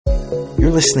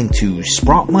You're listening to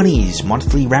Sprott Money's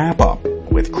Monthly Wrap-Up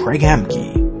with Craig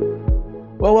Hemke.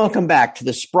 Well, welcome back to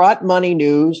the Sprott Money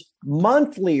News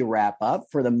Monthly Wrap-Up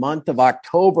for the month of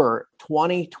October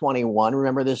 2021.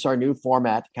 Remember, this is our new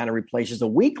format, kind of replaces the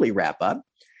weekly wrap-up.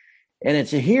 And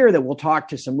it's here that we'll talk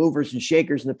to some movers and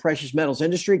shakers in the precious metals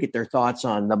industry, get their thoughts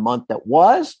on the month that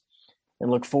was,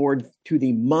 and look forward to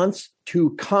the months to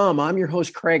come. I'm your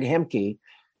host, Craig Hemke.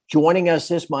 Joining us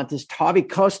this month is Tavi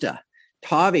Costa.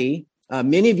 Tavi,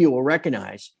 many of you will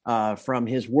recognize from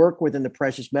his work within the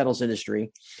precious metals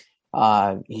industry.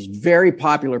 He's a very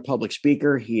popular public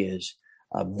speaker. He is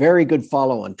a very good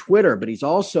follow on Twitter, but he's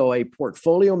also a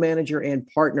portfolio manager and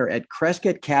partner at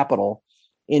Crescent Capital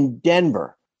in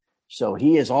Denver. So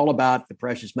he is all about the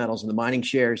precious metals and the mining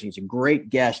shares. He's a great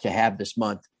guest to have this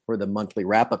month for the monthly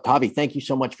wrap-up. Tavi, thank you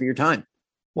so much for your time.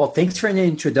 Well, thanks for the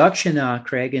introduction,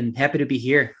 Craig, and happy to be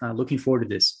here. Looking forward to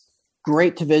this.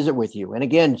 Great to visit with you. And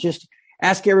again, just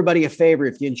ask everybody a favor.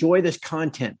 If you enjoy this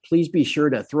content, please be sure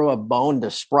to throw a bone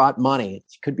to Sprott Money. It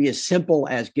could be as simple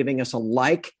as giving us a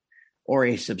like or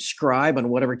a subscribe on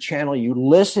whatever channel you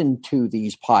listen to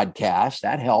these podcasts.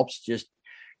 That helps just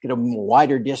get a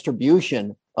wider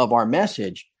distribution of our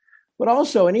message. But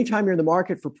also, anytime you're in the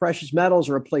market for precious metals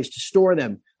or a place to store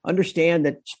them, understand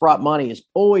that Sprott Money is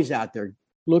always out there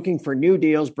looking for new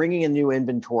deals, bringing in new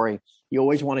inventory. You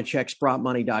always want to check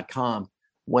sprottmoney.com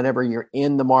whenever you're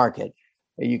in the market.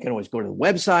 You can always go to the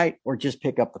website or just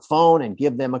pick up the phone and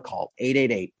give them a call,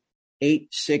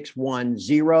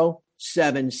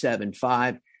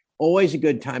 888-861-0775. Always a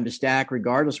good time to stack,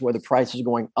 regardless of whether the price is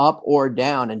going up or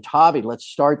down. And Tavi, let's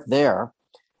start there.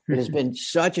 It has been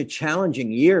such a challenging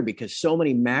year because so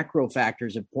many macro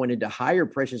factors have pointed to higher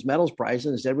precious metals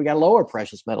prices. Instead, we got lower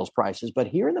precious metals prices. But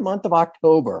here in the month of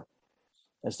October,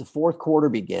 as the fourth quarter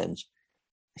begins,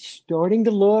 starting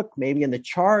to look maybe in the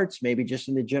charts, maybe just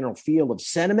in the general feel of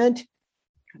sentiment,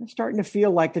 kind of starting to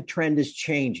feel like the trend is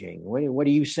changing. What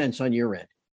do you sense on your end?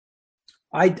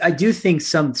 I do think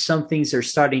some things are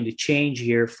starting to change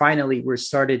here. Finally, we're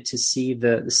started to see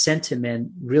the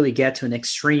sentiment really get to an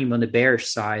extreme on the bearish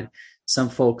side. Some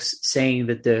folks saying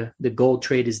that the gold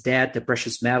trade is dead, the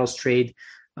precious metals trade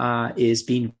is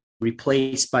being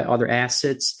replaced by other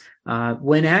assets.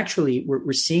 When actually what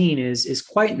we're seeing is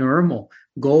quite normal.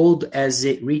 Gold, as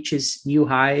it reaches new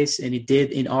highs, and it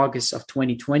did in August of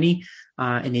 2020,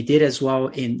 and it did as well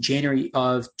in January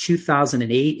of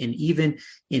 2008, and even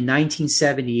in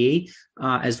 1978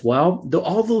 as well.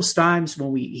 All those times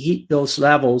when we hit those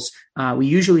levels, we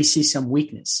usually see some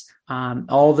weakness.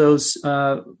 All those,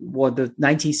 the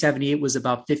 1978 was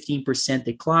about 15%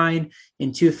 decline.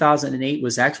 In 2008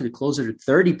 was actually closer to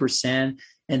 30%.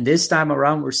 And this time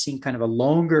around, we're seeing kind of a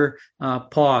longer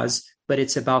pause, but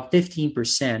it's about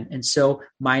 15%. And so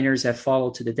miners have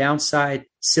followed to the downside.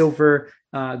 Silver,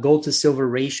 gold to silver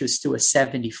ratio is still a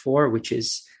 74, which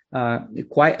is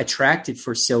quite attractive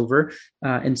for silver.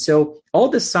 And so all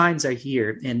the signs are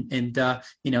here. And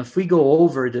if we go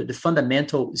over the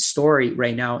fundamental story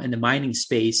right now in the mining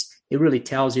space, it really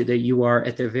tells you that you are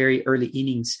at the very early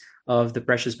innings of the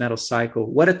precious metal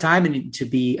cycle. What a time to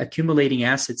be accumulating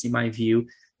assets, in my view,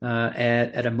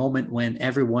 at a moment when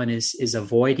everyone is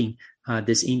avoiding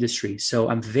this industry. So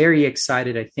I'm very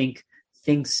excited. I think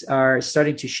things are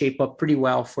starting to shape up pretty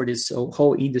well for this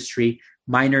whole industry.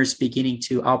 Miners beginning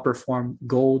to outperform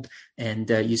gold, and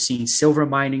you're seeing silver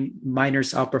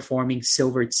miners outperforming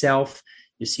silver itself.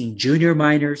 You're seeing junior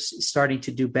miners starting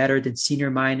to do better than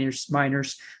senior miners.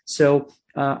 So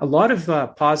a lot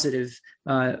of positive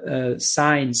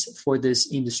signs for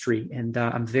this industry, and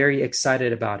I'm very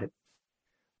excited about it.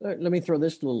 Let me throw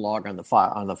this little log on the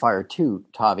fire too,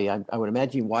 Tavi. I would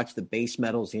imagine you watch the base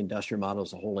metals, the industrial metals,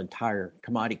 the whole entire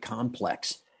commodity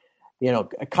complex.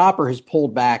 Copper has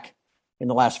pulled back in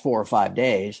the last 4 or 5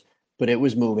 days, but it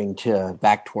was moving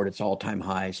back toward its all-time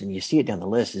highs. And you see it down the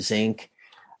list: zinc,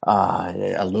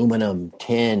 aluminum,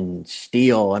 tin,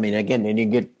 steel. I mean, again, and you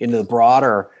get into the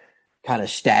broader kind of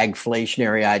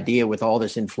stagflationary idea with all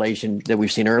this inflation that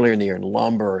we've seen earlier in the year in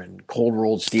lumber and cold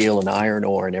rolled steel and iron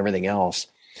ore and everything else.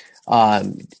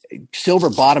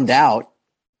 Silver bottomed out,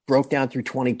 broke down through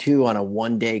 22 on a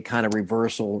one-day kind of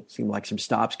reversal. It seemed like some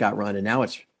stops got run, and now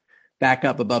it's back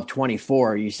up above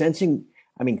 24. Are you sensing,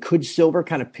 could silver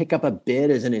kind of pick up a bit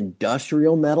as an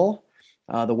industrial metal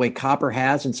the way copper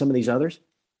has and some of these others?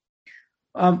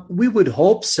 We would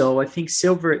hope so. I think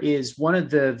silver is one of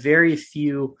the very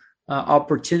few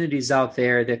opportunities out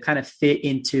there that kind of fit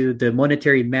into the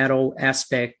monetary metal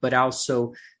aspect, but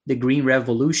also the green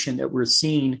revolution that we're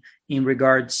seeing in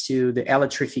regards to the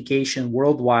electrification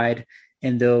worldwide.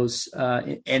 and those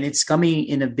and it's coming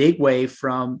in a big way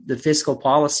from the fiscal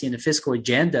policy and the fiscal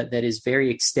agenda that is very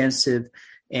extensive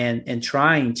and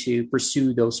trying to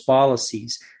pursue those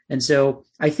policies. And so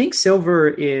I think silver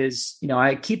is,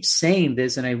 I keep saying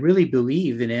this and I really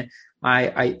believe in it.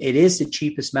 It is the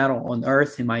cheapest metal on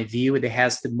earth, in my view. It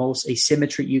has the most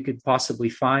asymmetry you could possibly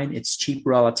find. It's cheap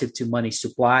relative to money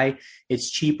supply.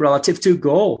 It's cheap relative to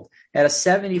gold at a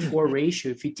 74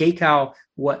 ratio. If you take out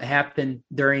what happened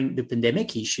during the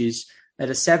pandemic issues, at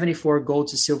a 74 gold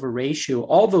to silver ratio,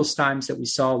 all those times that we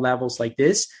saw levels like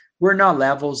this, we're not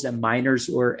levels that miners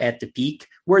were at the peak.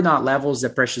 We're not levels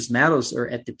that precious metals are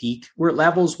at the peak. We're at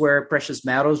levels where precious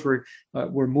metals were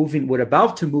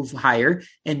about to move higher,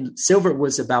 and silver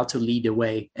was about to lead the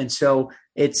way. And so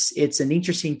it's an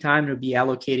interesting time to be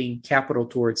allocating capital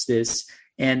towards this.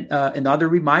 And another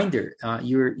reminder,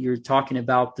 you're talking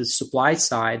about the supply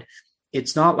side.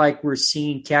 It's not like we're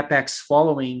seeing capex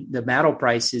following the metal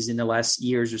prices in the last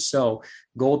years or so.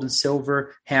 Gold and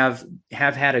silver have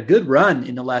had a good run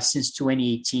in the last since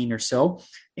 2018 or so,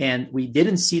 and we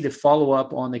didn't see the follow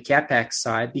up on the capex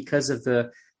side because of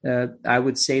the I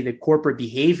would say the corporate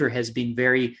behavior has been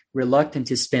very reluctant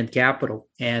to spend capital,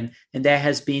 and that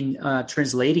has been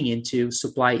translating into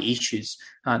supply issues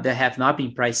that have not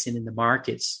been priced in the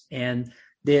markets. And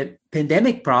the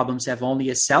pandemic problems have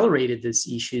only accelerated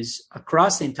these issues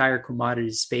across the entire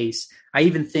commodity space. I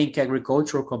even think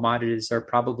agricultural commodities are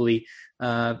probably,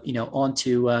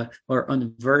 onto or on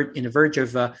the verge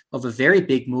of a very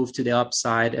big move to the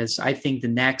upside. As I think the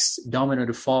next domino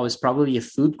to fall is probably a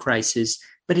food crisis,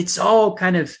 but it's all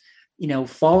kind of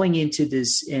falling into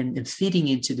this and feeding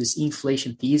into this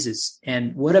inflation thesis.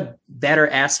 And what a better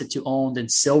asset to own than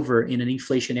silver in an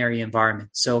inflationary environment.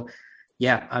 So,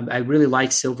 yeah, I really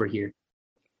like silver here.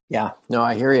 Yeah, no,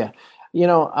 I hear you.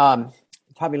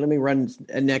 Tommy, let me run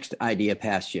a next idea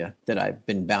past you that I've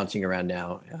been bouncing around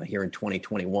now here in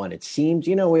 2021. It seems,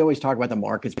 we always talk about the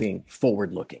markets being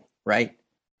forward-looking, right?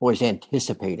 Always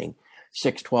anticipating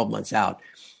 6-12 months out.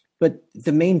 But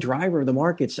the main driver of the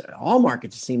markets, all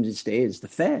markets, it seems to stay, is the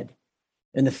Fed.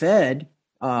 And the Fed,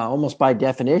 almost by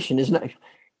definition, is not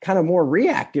kind of more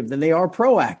reactive than they are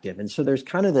proactive. And so there's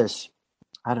kind of this,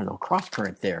 cross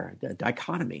current there, the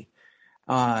dichotomy.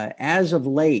 As of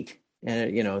late,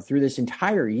 through this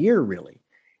entire year, really,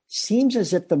 seems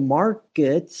as if the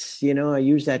markets, I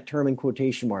use that term in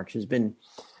quotation marks, has been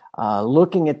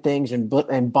looking at things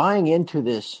and buying into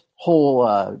this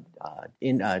whole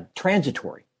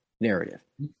transitory narrative.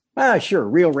 Sure,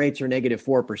 real rates are negative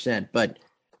 4%, but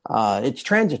it's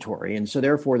transitory, and so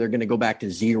therefore they're going to go back to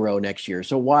zero next year.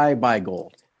 So why buy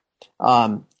gold?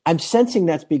 I'm sensing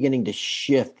that's beginning to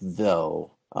shift,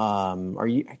 though.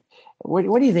 What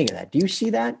do you think of that? Do you see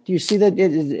that? Do you see that?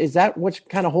 Is that what's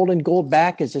kind of holding gold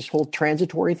back? Is this whole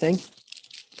transitory thing?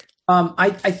 I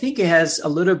think it has a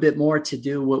little bit more to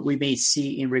do what we may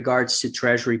see in regards to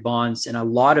treasury bonds. And a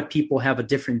lot of people have a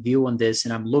different view on this.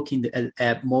 And I'm looking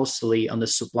at mostly on the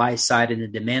supply side and the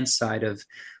demand side of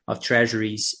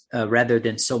treasuries rather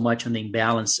than so much on the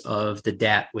imbalance of the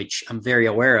debt, which I'm very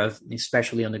aware of,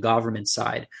 especially on the government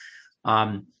side.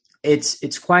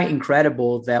 It's quite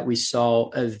incredible that we saw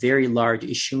a very large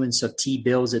issuance of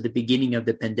T-bills at the beginning of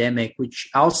the pandemic, which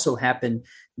also happened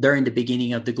during the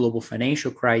beginning of the global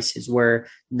financial crisis, where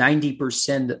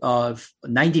 90% of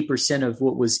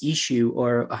what was issued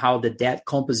or how the debt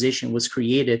composition was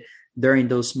created during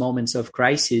those moments of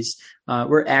crisis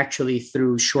were actually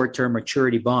through short-term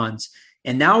maturity bonds.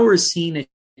 And now we're seeing a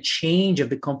change of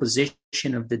the composition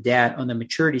of the debt on the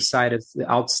maturity side of the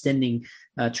outstanding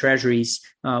treasuries,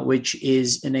 which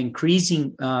is an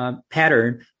increasing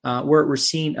pattern where we're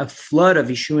seeing a flood of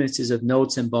issuances of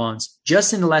notes and bonds.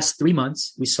 Just in the last 3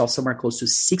 months, we saw somewhere close to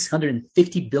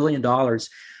 $650 billion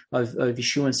of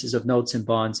issuances of notes and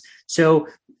bonds. So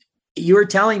you're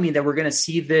telling me that we're going to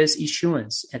see this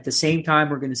issuance. At the same time,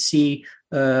 we're going to see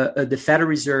the Federal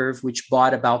Reserve, which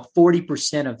bought about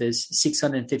 40% of this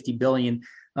 $650 billion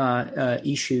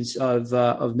issues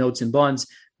of notes and bonds,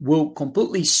 will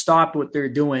completely stop what they're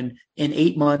doing in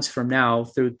 8 months from now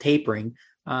through tapering.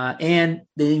 And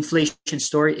the inflation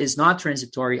story is not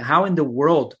transitory. How in the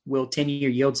world will 10-year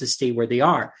yields stay where they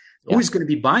are? Yeah. Who's going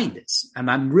to be buying this? And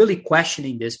I'm really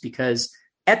questioning this because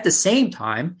at the same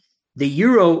time, the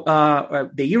euro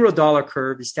dollar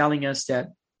curve is telling us that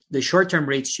the short-term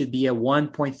rates should be at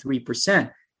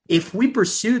 1.3%. If we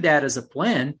pursue that as a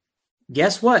plan,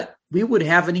 guess what? We would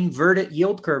have an inverted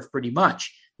yield curve pretty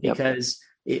much because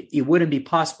it wouldn't be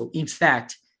possible. In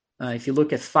fact, if you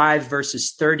look at 5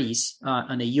 versus 30s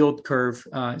on a yield curve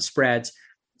spreads,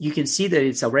 you can see that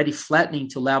it's already flattening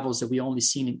to levels that we only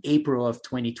seen in April of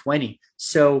 2020.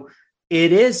 So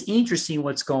It is interesting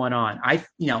what's going on.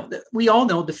 We all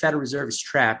know the Federal Reserve is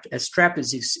trapped as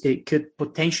it could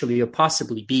potentially or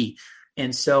possibly be.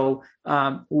 And so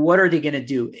what are they going to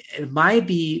do? It might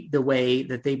be the way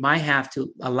that they might have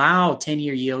to allow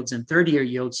 10-year yields and 30-year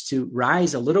yields to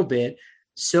rise a little bit.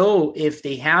 So if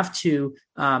they have to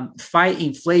fight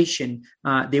inflation,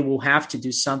 they will have to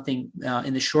do something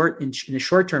in the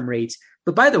short-term rates.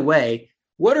 But by the way,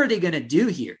 what are they going to do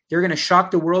here? They're going to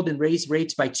shock the world and raise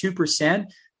rates by 2%.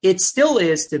 It still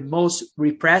is the most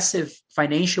repressive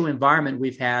financial environment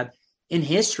we've had in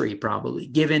history, probably,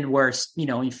 given where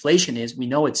inflation is. We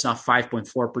know it's not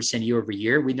 5.4% year over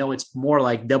year. We know it's more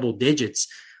like double digits.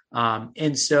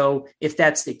 And so if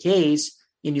that's the case,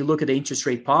 and you look at the interest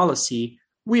rate policy,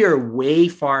 we are way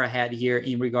far ahead here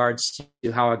in regards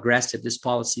to how aggressive these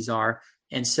policies are.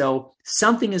 And so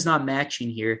something is not matching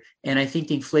here. And I think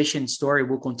the inflation story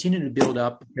will continue to build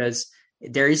up because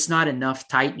there is not enough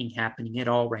tightening happening at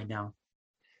all right now.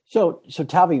 So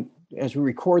Tavi, as we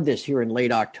record this here in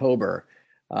late October,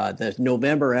 the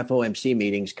November FOMC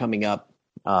meeting's coming up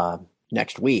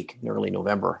next week, in early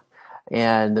November.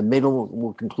 And the middle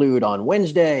will conclude on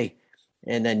Wednesday.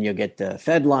 And then you'll get the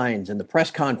Fed lines and the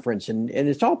press conference. And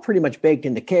it's all pretty much baked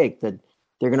in the cake that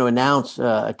they're going to announce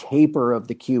a taper of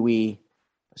the QE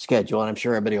schedule. And I'm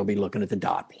sure everybody will be looking at the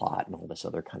dot plot and all this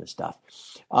other kind of stuff.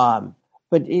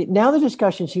 But now the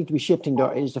discussion seems to be shifting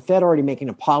to, is the Fed already making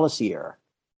a policy error?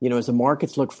 As the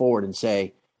markets look forward and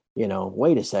say,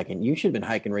 wait a second, you should have been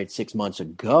hiking rates 6 months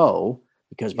ago,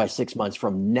 because by 6 months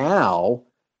from now,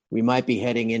 we might be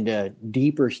heading into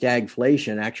deeper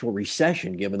stagflation, actual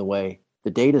recession, given the way the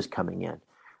data is coming in.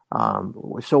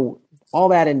 So all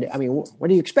that, what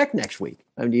do you expect next week?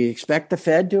 Do you expect the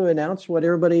Fed to announce what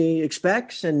everybody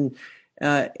expects? And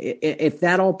if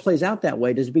that all plays out that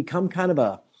way, does it become kind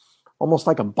of almost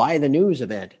like a buy the news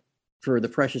event for the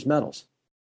precious metals?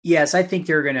 Yes, I think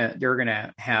they're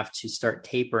gonna have to start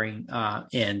tapering,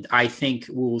 and I think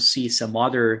we'll see some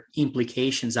other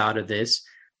implications out of this.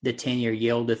 The 10-year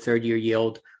yield, the 30-year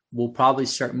yield will probably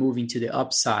start moving to the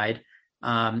upside.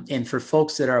 And for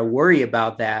folks that are worried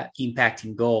about that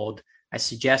impacting gold, I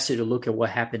suggested to look at what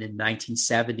happened in the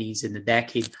 1970s, in the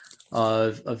decade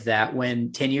of that, when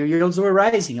 10-year yields were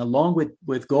rising along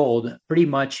with gold, very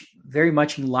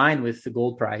much in line with the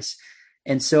gold price.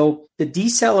 And so the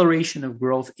deceleration of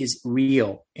growth is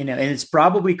real, and it's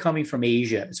probably coming from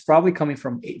Asia. It's probably coming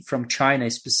from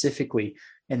China specifically,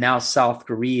 and now South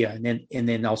Korea, and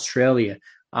then Australia.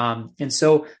 And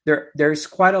so there's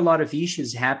quite a lot of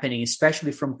issues happening,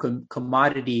 especially from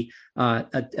commodity,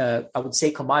 I would say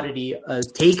commodity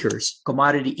takers,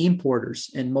 commodity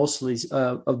importers, and mostly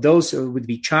of those would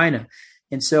be China.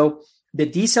 And so the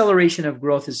deceleration of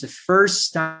growth is the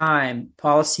first time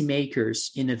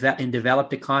policymakers in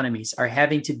developed economies are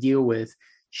having to deal with,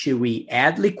 should we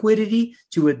add liquidity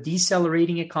to a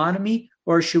decelerating economy,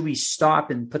 or should we stop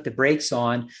and put the brakes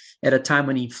on at a time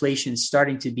when inflation is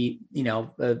starting to be,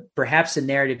 perhaps the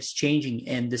narrative is changing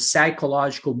and the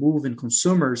psychological move in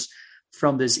consumers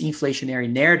from this inflationary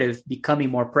narrative becoming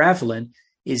more prevalent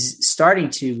is starting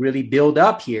to really build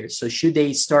up here. So should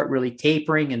they start really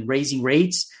tapering and raising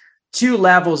rates to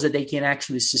levels that they can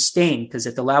actually sustain? Because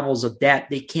at the levels of debt,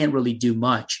 they can't really do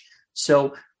much.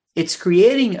 So it's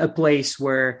creating a place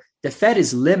where the Fed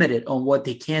is limited on what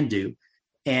they can do.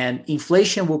 And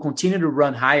inflation will continue to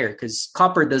run higher because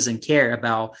copper doesn't care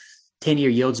about 10-year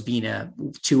yields being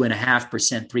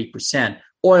 2.5%, 3%.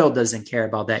 Oil doesn't care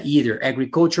about that either.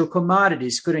 Agricultural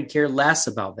commodities couldn't care less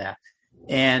about that.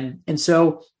 And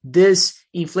so this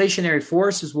inflationary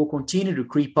forces will continue to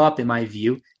creep up, in my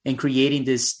view, and creating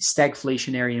this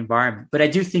stagflationary environment. But I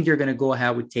do think they're going to go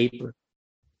ahead with taper.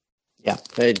 Yeah,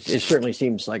 it certainly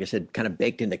seems, like I said, kind of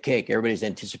baked in the cake. Everybody's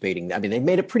anticipating that. They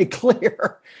made it pretty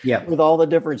clear with all the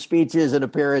different speeches and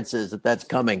appearances that's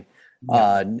coming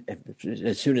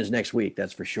as soon as next week,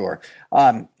 that's for sure.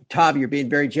 Tav, you're being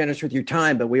very generous with your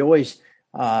time, but we always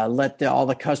let all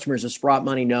the customers of Sprott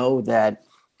Money know that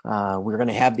we're going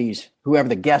to have whoever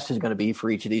the guest is going to be for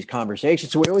each of these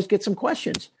conversations. So we always get some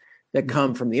questions that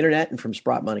come from the internet and from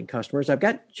Sprott Money customers. I've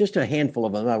got just a handful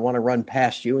of them I want to run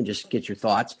past you and just get your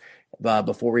thoughts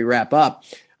before we wrap up.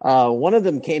 One of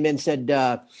them came in and said,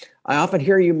 I often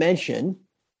hear you mention,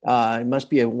 it must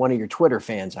be one of your Twitter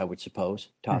fans, I would suppose,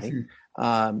 Tavi,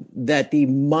 that the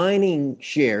mining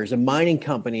shares and mining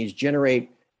companies generate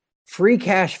free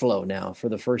cash flow now for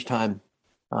the first time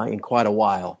in quite a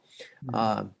while.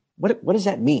 What does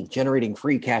that mean, generating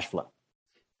free cash flow?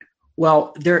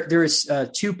 Well, there's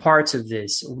two parts of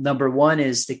this. Number one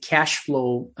is the cash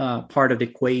flow part of the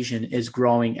equation is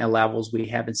growing at levels we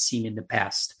haven't seen in the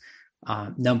past.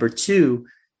 Number two,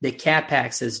 the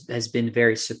capex has been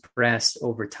very suppressed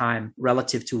over time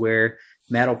relative to where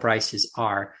metal prices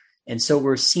are. And so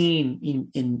we're seeing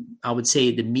in I would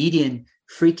say the median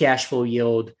free cash flow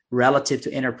yield relative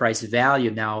to enterprise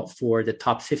value now for the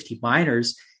top 50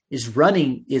 miners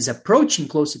is approaching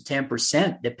close to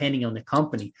 10%, depending on the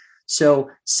company. So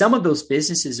some of those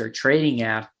businesses are trading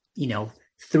at,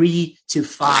 3 to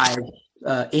 5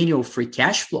 annual free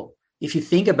cash flow. If you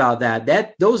think about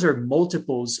that those are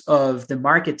multiples of the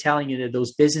market telling you that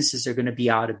those businesses are going to be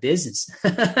out of business.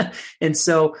 And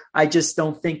so I just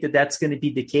don't think that that's going to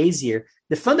be the case here.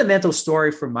 The fundamental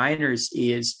story for miners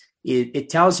is it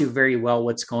tells you very well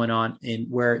what's going on and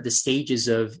where the stages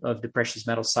of the precious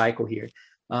metal cycle here.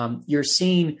 You're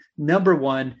seeing, number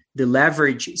one, the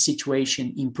leverage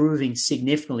situation improving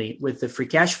significantly with the free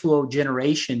cash flow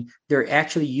generation. They're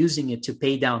actually using it to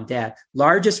pay down debt,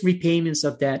 largest repayments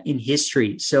of debt in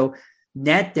history. So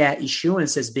net debt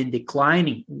issuance has been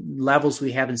declining, levels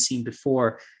we haven't seen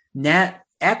before. Net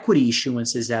equity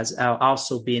issuances has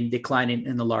also been declining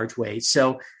in a large way.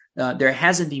 So there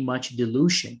hasn't been much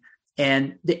dilution.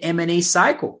 And the M&A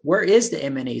cycle, where is the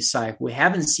M&A cycle? We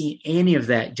haven't seen any of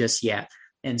that just yet.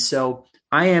 And so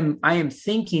I am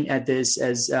thinking at this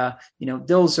as,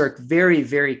 those are very,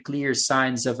 very clear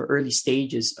signs of early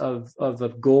stages of a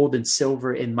gold and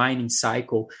silver and mining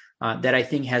cycle that I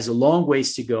think has a long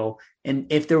ways to go.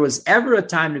 And if there was ever a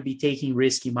time to be taking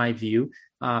risk, in my view,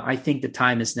 I think the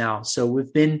time is now. So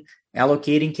we've been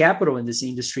allocating capital in this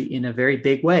industry in a very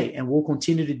big way, and we'll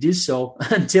continue to do so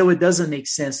until it doesn't make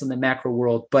sense in the macro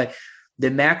world. But the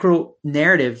macro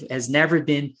narrative has never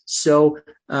been so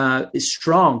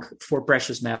strong for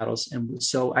precious metals. And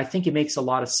so I think it makes a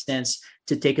lot of sense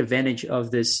to take advantage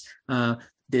of this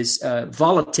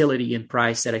volatility in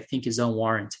price that I think is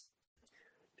unwarranted.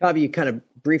 Tavi, you kind of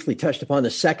briefly touched upon the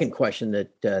second question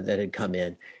that had come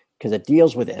in, because it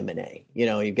deals with M&A.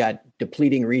 You've got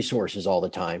depleting resources all the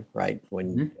time, right?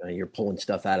 When you're pulling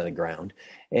stuff out of the ground,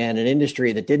 and an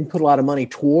industry that didn't put a lot of money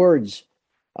towards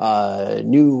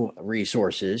new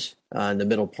resources in the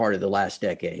middle part of the last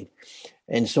decade.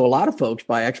 And so a lot of folks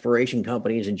buy exploration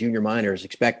companies and junior miners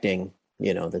expecting,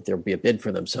 that there'll be a bid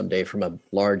for them someday from a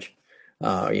large,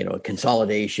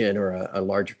 consolidation or a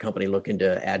larger company looking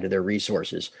to add to their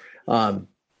resources.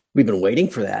 We've been waiting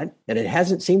for that, and it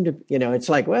hasn't seemed to, it's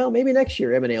like, well, maybe next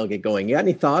year M&A will get going. You got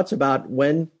any thoughts about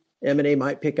when M&A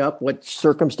might pick up? What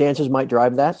circumstances might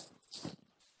drive that?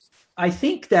 I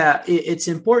think that it's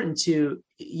important to,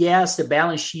 yes, the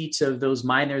balance sheets of those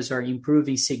miners are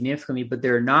improving significantly, but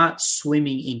they're not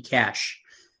swimming in cash.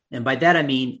 And by that, I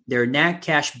mean their net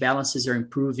cash balances are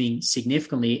improving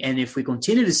significantly. And if we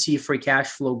continue to see free cash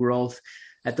flow growth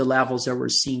at the levels that we're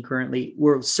seeing currently,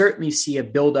 we'll certainly see a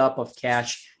buildup of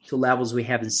cash to levels we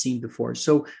haven't seen before.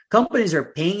 So companies are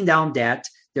paying down debt,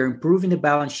 they're improving the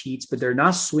balance sheets, but they're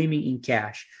not swimming in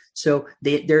cash. So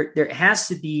there has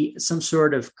to be some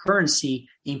sort of currency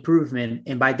improvement.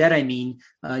 And by that, I mean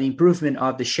an improvement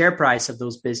of the share price of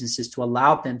those businesses to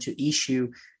allow them to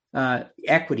issue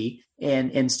equity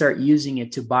and start using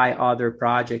it to buy other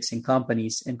projects and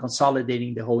companies and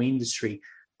consolidating the whole industry.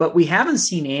 But we haven't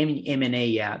seen any M&A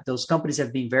yet. Those companies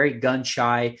have been very gun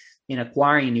shy in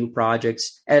acquiring new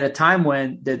projects at a time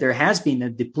when there has been a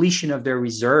depletion of their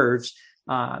reserves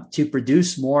to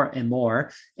produce more and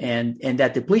more. And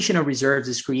that depletion of reserves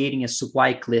is creating a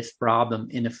supply cliff problem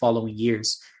in the following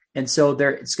years. And so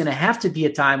it's going to have to be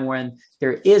a time when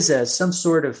there is some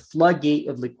sort of floodgate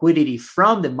of liquidity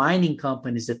from the mining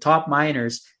companies, the top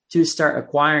miners, to start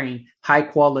acquiring high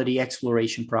quality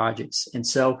exploration projects. And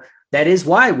so that is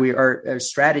why we are a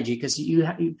strategy, because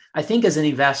I think as an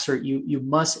investor, you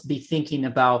must be thinking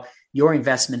about your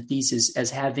investment thesis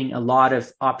as having a lot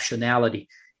of optionality.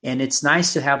 And it's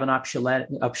nice to have an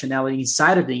optionality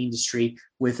inside of the industry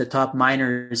with the top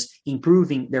miners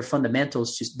improving their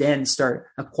fundamentals to then start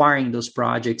acquiring those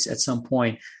projects at some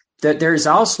point. There's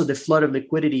also the flood of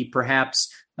liquidity,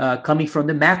 perhaps coming from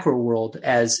the macro world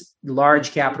as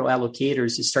large capital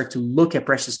allocators start to look at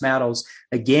precious metals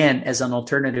again as an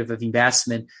alternative of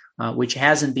investment, which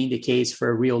hasn't been the case for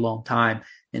a real long time.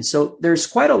 And so there's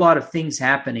quite a lot of things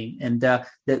happening, and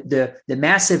the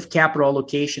massive capital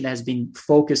allocation has been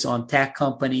focused on tech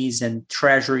companies and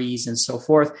treasuries and so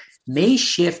forth may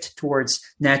shift towards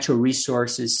natural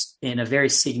resources in a very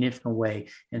significant way.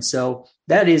 And so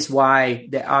that is why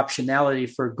the optionality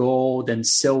for gold and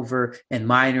silver and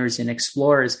miners and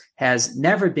explorers has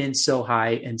never been so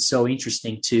high and so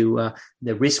interesting to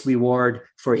the risk reward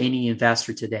for any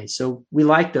investor today. So we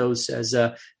like those as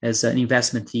an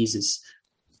investment thesis.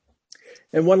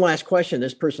 And one last question.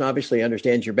 This person obviously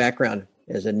understands your background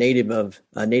as a native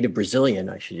Brazilian,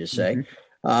 I should just say.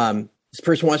 This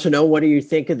person wants to know, what do you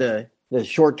think of the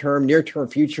short-term, near-term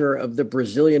future of the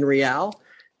Brazilian real,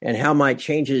 and how might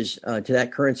changes to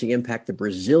that currency impact the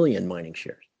Brazilian mining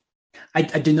shares? I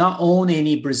do not own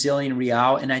any Brazilian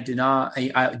real, and I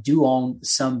do own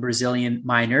some Brazilian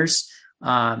miners.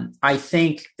 I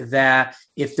think that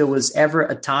if there was ever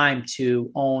a time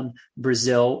to own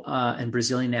Brazil and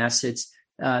Brazilian assets,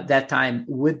 that time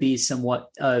would be somewhat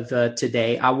of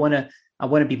today. I want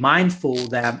to be mindful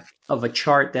that of a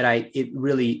chart that it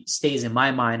really stays in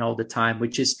my mind all the time,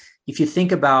 which is, if you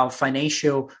think about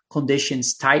financial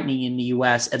conditions tightening in the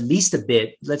US, at least a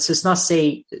bit, let's just not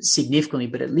say significantly,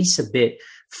 but at least a bit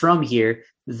from here,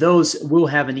 those will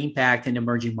have an impact in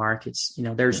emerging markets.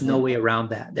 There's no way around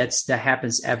that. That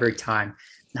happens every time.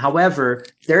 However,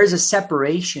 there is a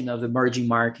separation of emerging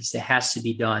markets that has to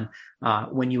be done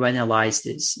when you analyze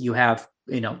this. You have,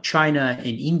 China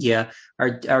and India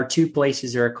are two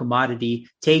places that are commodity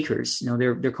takers.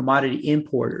 They're commodity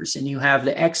importers, and you have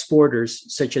the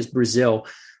exporters such as Brazil.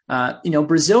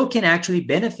 Brazil can actually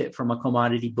benefit from a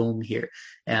commodity boom here.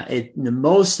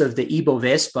 Most of the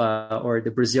Ibovespa, or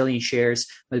the Brazilian shares,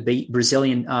 the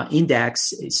Brazilian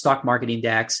index, stock market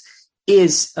index,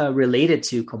 is related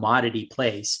to commodity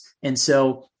plays. And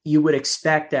so you would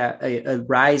expect that a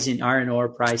rise in iron ore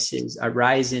prices, a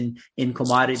rise in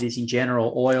commodities in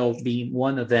general, oil being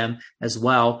one of them as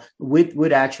well,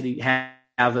 would actually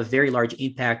have a very large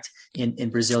impact in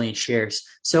Brazilian shares.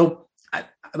 So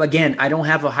again, I don't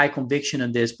have a high conviction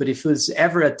on this, but if it was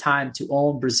ever a time to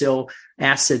own Brazil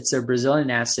assets or Brazilian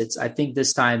assets, I think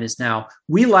this time is now.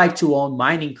 We like to own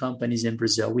mining companies in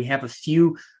Brazil. We have a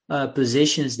few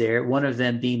positions there, one of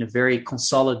them being a very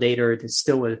consolidator. It's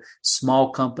still a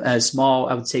small,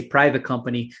 I would say, private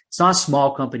company. It's not a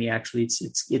small company, actually.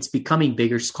 It's becoming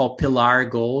bigger. It's called Pilar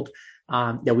Gold,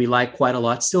 that we like quite a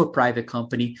lot. It's still a private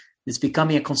company. It's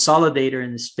becoming a consolidator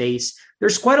in the space.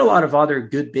 There's quite a lot of other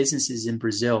good businesses in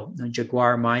Brazil.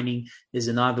 Jaguar Mining is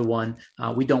another one.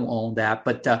 We don't own that,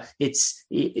 but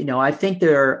I think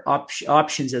there are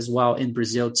options as well in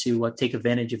Brazil to take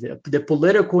advantage of it. The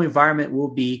political environment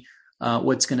will be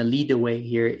what's going to lead the way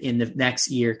here in the next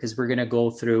year, because we're going to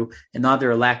go through another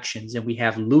elections, and we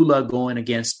have Lula going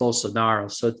against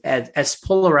Bolsonaro. So as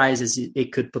polarized as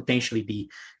it could potentially be.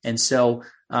 And so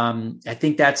I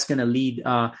think that's going to lead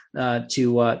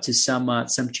to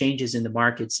some changes in the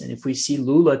markets. And if we see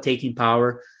Lula taking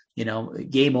power,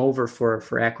 game over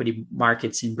for equity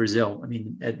markets in Brazil. I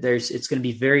mean, it's going to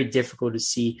be very difficult to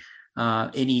see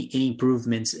any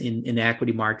improvements in the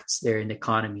equity markets there in the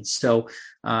economy. So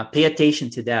pay attention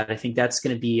to that. I think that's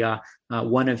going to be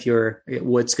one of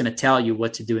what's going to tell you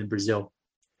what to do in Brazil.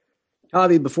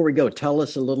 Tavi, before we go, tell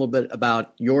us a little bit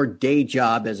about your day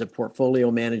job as a portfolio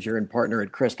manager and partner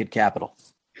at Crescent Capital.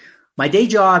 My day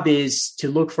job is to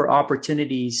look for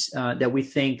opportunities that we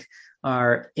think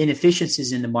are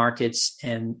inefficiencies in the markets.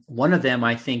 And one of them,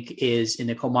 I think, is in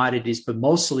the commodities, but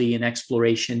mostly in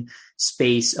exploration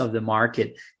space of the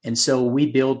market. And so we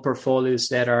build portfolios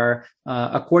that are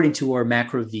according to our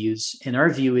macro views. And our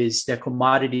view is that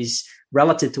commodities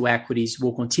relative to equities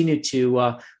will continue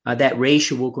to, that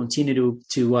ratio will continue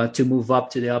to move up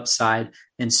to the upside.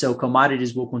 And so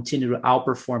commodities will continue to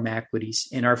outperform equities.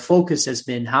 And our focus has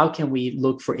been, how can we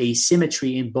look for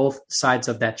asymmetry in both sides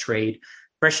of that trade?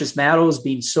 Precious metals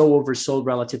being so oversold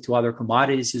relative to other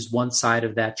commodities is one side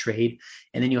of that trade.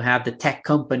 And then you have the tech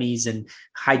companies and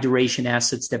high duration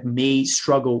assets that may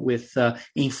struggle with the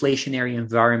inflationary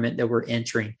environment that we're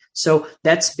entering. So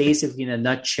that's basically in a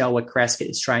nutshell what Crescent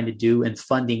is trying to do, and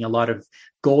funding a lot of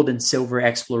gold and silver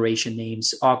exploration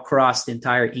names across the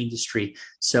entire industry.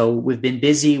 So we've been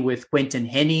busy with Quentin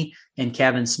Henney and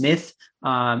Kevin Smith,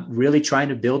 really trying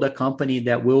to build a company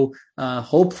that will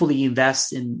hopefully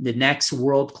invest in the next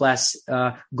world-class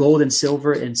gold and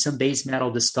silver and some base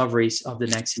metal discoveries of the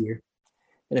next year.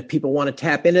 And if people want to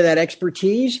tap into that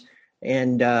expertise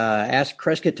and ask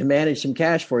Crescent to manage some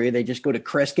cash for you, they just go to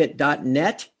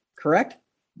crescent.net, correct?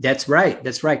 That's right.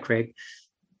 That's right, Craig.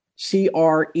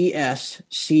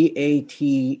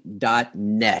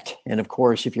 CRESCAT.net. And of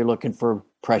course, if you're looking for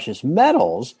precious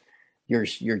metals, your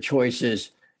choice is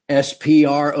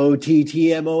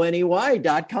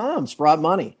SPROTTMONEY.com, Sprott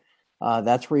Money.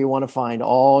 That's where you want to find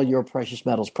all your precious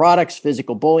metals products,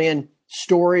 physical bullion,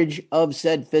 storage of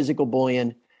said physical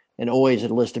bullion, and always a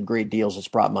list of great deals at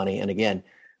Sprott Money. And again,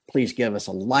 please give us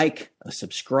a like, a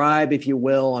subscribe, if you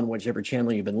will, on whichever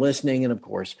channel you've been listening. And of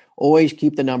course, always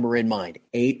keep the number in mind,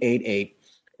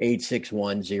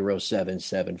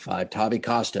 888-861-0775. Tavi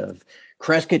Costa of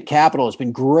Crescent Capital. It's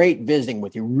been great visiting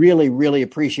with you. Really, really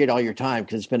appreciate all your time,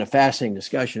 because it's been a fascinating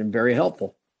discussion and very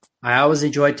helpful. I always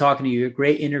enjoyed talking to you. You're a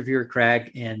great interviewer,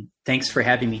 Craig, and thanks for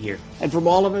having me here. And from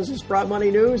all of us at Sprott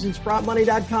Money News and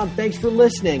SprottMoney.com, thanks for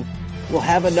listening. We'll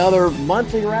have another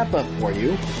monthly wrap-up for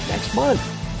you next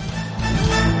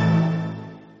month.